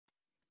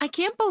I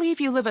can't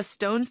believe you live a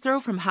stone's throw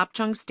from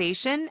Hapjeong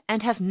Station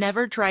and have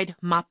never tried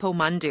Mapo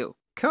Mandu.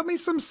 Cut me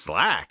some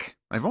slack.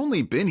 I've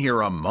only been here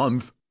a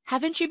month.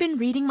 Haven't you been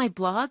reading my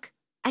blog?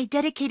 I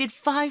dedicated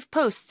 5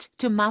 posts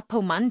to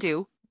Mapo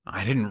Mandu.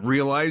 I didn't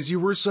realize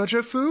you were such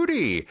a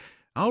foodie.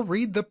 I'll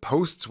read the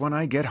posts when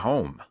I get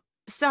home.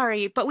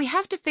 Sorry, but we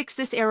have to fix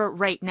this error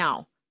right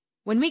now.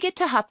 When we get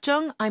to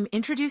Hapjeong, I'm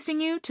introducing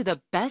you to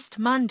the best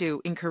mandu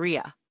in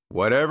Korea.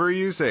 Whatever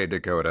you say,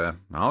 Dakota.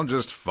 I'll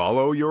just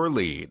follow your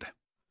lead.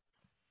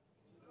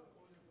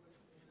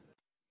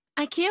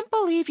 I can't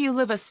believe you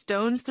live a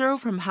stone's throw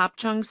from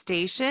Hapjeong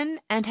Station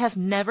and have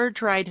never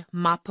tried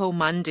Mapo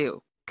Mandu.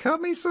 Cut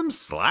me some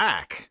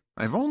slack.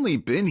 I've only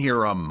been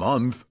here a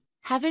month.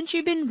 Haven't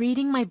you been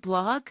reading my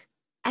blog?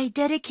 I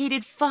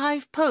dedicated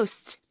 5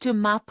 posts to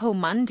Mapo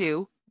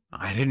Mandu.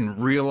 I didn't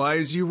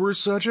realize you were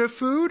such a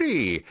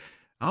foodie.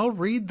 I'll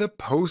read the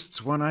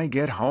posts when I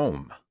get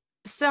home.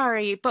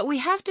 Sorry, but we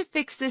have to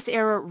fix this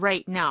error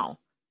right now.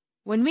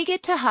 When we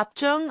get to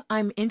Hapjeong,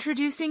 I'm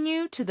introducing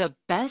you to the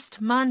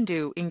best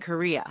mandu in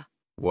Korea.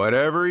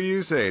 Whatever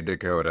you say,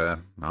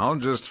 Dakota. I'll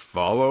just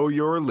follow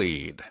your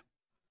lead.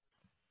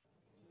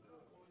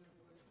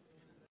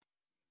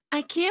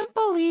 I can't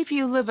believe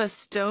you live a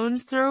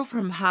stone's throw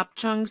from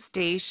Hapjeong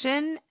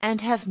Station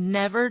and have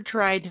never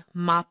tried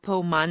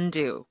Mapo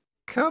Mandu.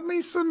 Cut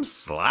me some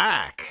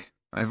slack.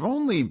 I've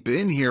only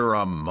been here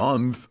a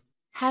month.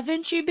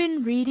 Haven't you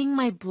been reading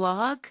my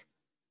blog?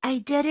 I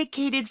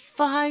dedicated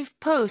 5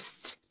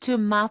 posts to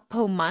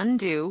Mapo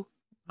Mandu.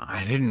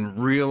 I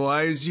didn't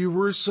realize you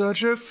were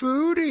such a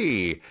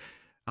foodie.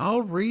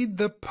 I'll read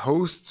the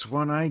posts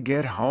when I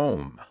get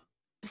home.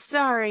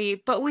 Sorry,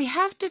 but we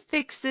have to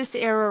fix this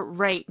error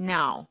right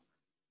now.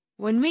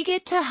 When we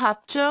get to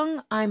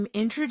Hapjeong, I'm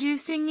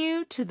introducing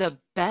you to the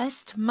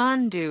best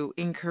mandu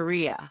in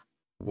Korea.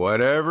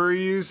 Whatever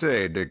you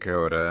say,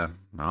 Dakota.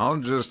 I'll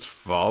just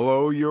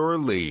follow your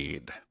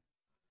lead.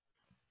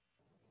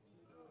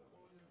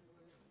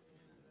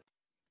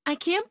 I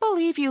can't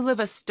believe you live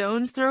a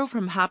stone's throw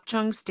from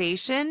Hapjeong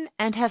Station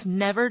and have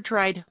never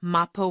tried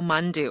Mapo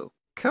Mandu.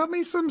 Cut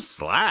me some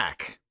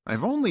slack.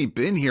 I've only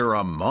been here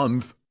a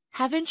month.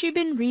 Haven't you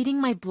been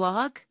reading my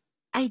blog?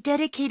 I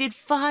dedicated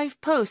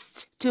 5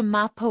 posts to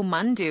Mapo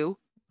Mandu.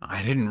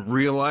 I didn't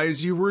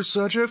realize you were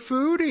such a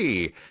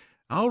foodie.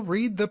 I'll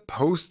read the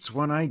posts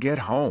when I get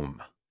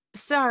home.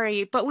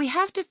 Sorry, but we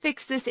have to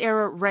fix this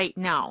error right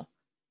now.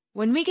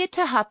 When we get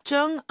to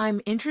Hapjeong,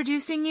 I'm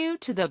introducing you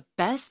to the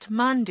best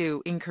mandu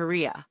in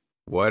Korea.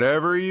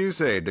 Whatever you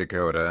say,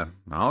 Dakota.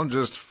 I'll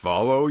just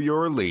follow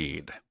your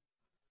lead.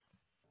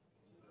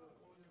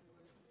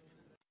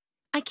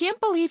 I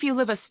can't believe you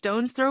live a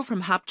stone's throw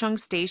from Hapjeong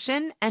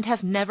Station and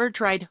have never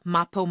tried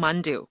Mapo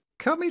Mandu.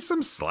 Cut me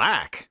some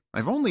slack.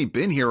 I've only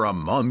been here a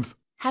month.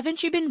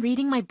 Haven't you been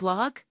reading my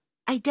blog?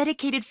 I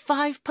dedicated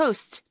 5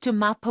 posts to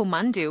Mapo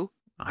Mandu.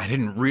 I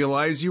didn't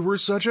realize you were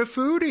such a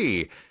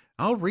foodie.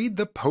 I'll read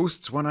the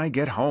posts when I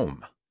get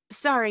home.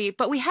 Sorry,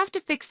 but we have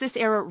to fix this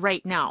error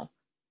right now.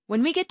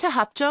 When we get to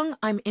Hapjeong,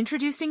 I'm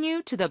introducing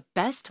you to the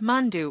best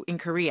mandu in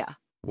Korea.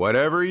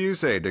 Whatever you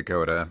say,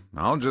 Dakota.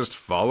 I'll just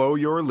follow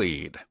your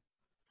lead.